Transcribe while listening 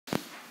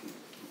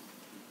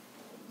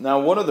Now,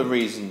 one of the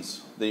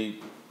reasons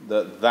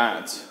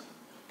that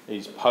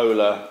is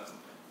polar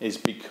is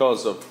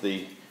because of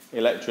the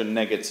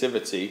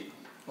electronegativity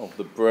of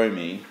the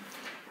bromine.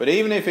 But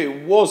even if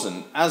it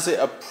wasn't, as it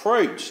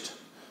approached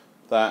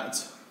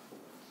that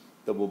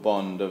double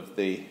bond of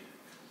the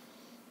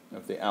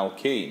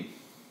alkene,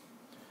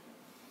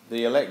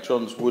 the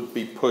electrons would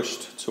be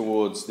pushed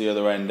towards the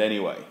other end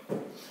anyway.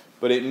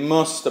 But it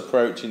must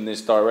approach in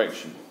this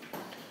direction.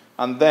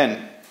 And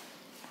then,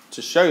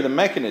 to show the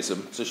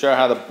mechanism, to show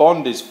how the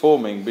bond is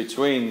forming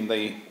between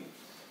the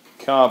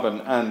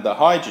carbon and the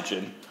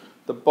hydrogen,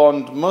 the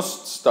bond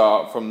must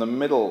start from the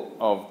middle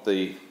of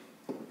the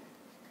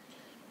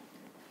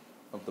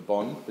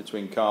bond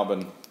between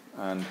carbon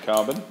and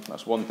carbon.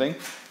 That's one thing.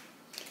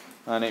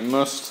 And it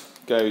must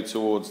go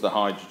towards the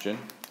hydrogen.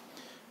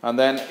 And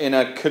then in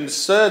a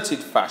concerted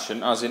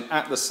fashion, as in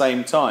at the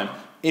same time,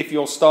 if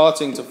you're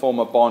starting to form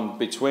a bond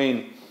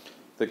between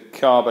the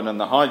carbon and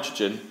the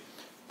hydrogen,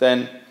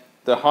 then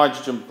the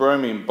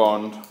hydrogen-bromine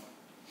bond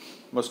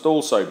must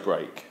also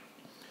break.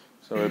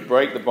 So we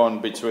break the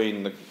bond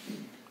between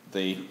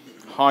the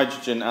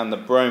hydrogen and the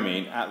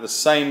bromine at the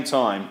same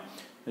time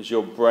as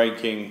you're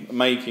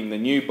making the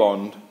new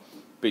bond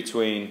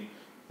between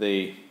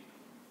the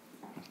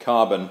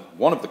carbon,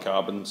 one of the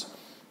carbons,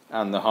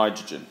 and the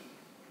hydrogen.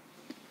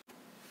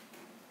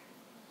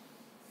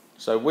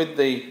 So with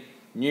the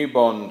new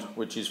bond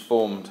which is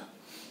formed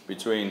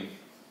between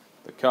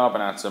the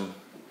carbon atom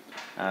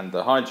and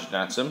the hydrogen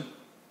atom,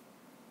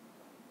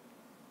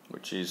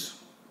 which is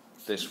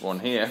this one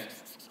here,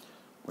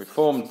 we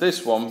formed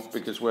this one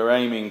because we're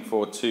aiming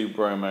for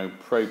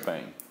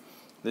 2-bromopropane.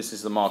 This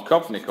is the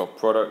Markovnikov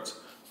product.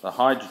 The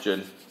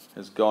hydrogen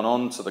has gone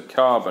on to the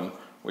carbon,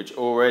 which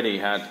already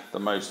had the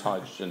most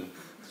hydrogen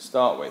to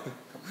start with.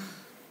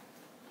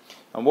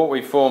 And what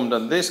we formed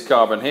on this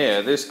carbon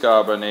here, this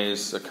carbon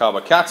is a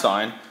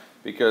carbocation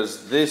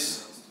because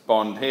this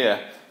bond here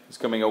is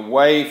coming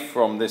away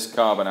from this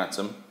carbon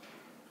atom.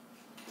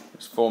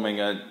 It's forming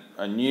a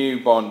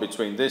new bond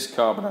between this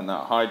carbon and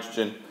that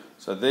hydrogen.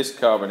 So this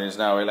carbon is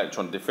now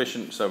electron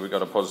deficient, so we've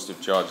got a positive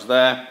charge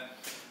there.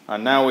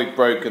 And now we've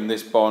broken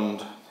this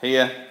bond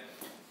here,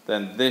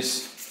 then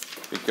this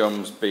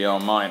becomes Br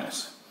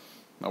minus.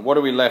 Now what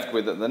are we left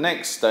with at the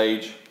next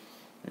stage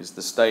is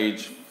the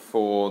stage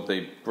for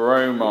the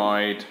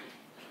bromide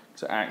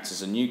to act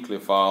as a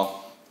nucleophile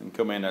and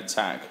come in and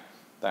attack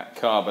that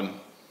carbon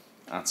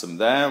atom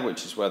there,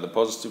 which is where the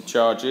positive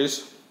charge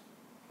is.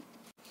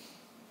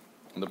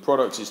 And the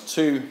product is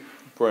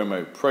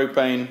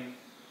 2-bromopropane.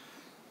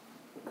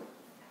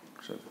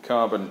 So the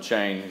carbon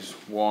chain is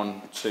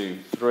 1, 2,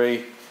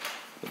 3.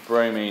 The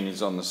bromine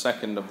is on the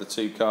second of the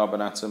two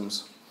carbon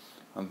atoms.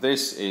 And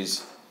this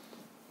is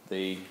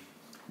the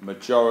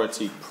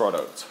majority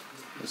product.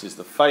 This is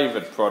the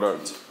favoured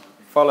product.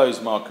 Follows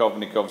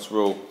Markovnikov's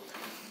rule.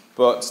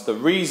 But the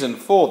reason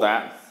for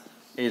that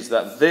is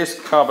that this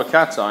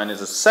carbocation is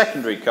a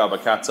secondary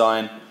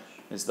carbocation,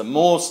 is the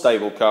more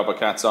stable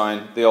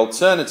carbocation. The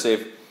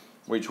alternative,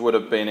 which would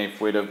have been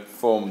if we'd have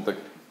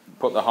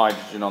put the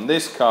hydrogen on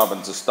this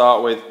carbon to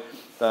start with,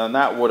 then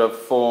that would have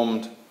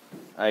formed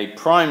a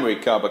primary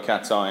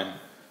carbocation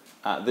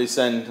at this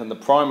end, and the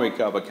primary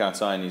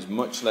carbocation is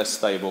much less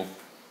stable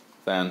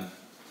than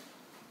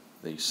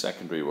the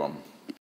secondary one.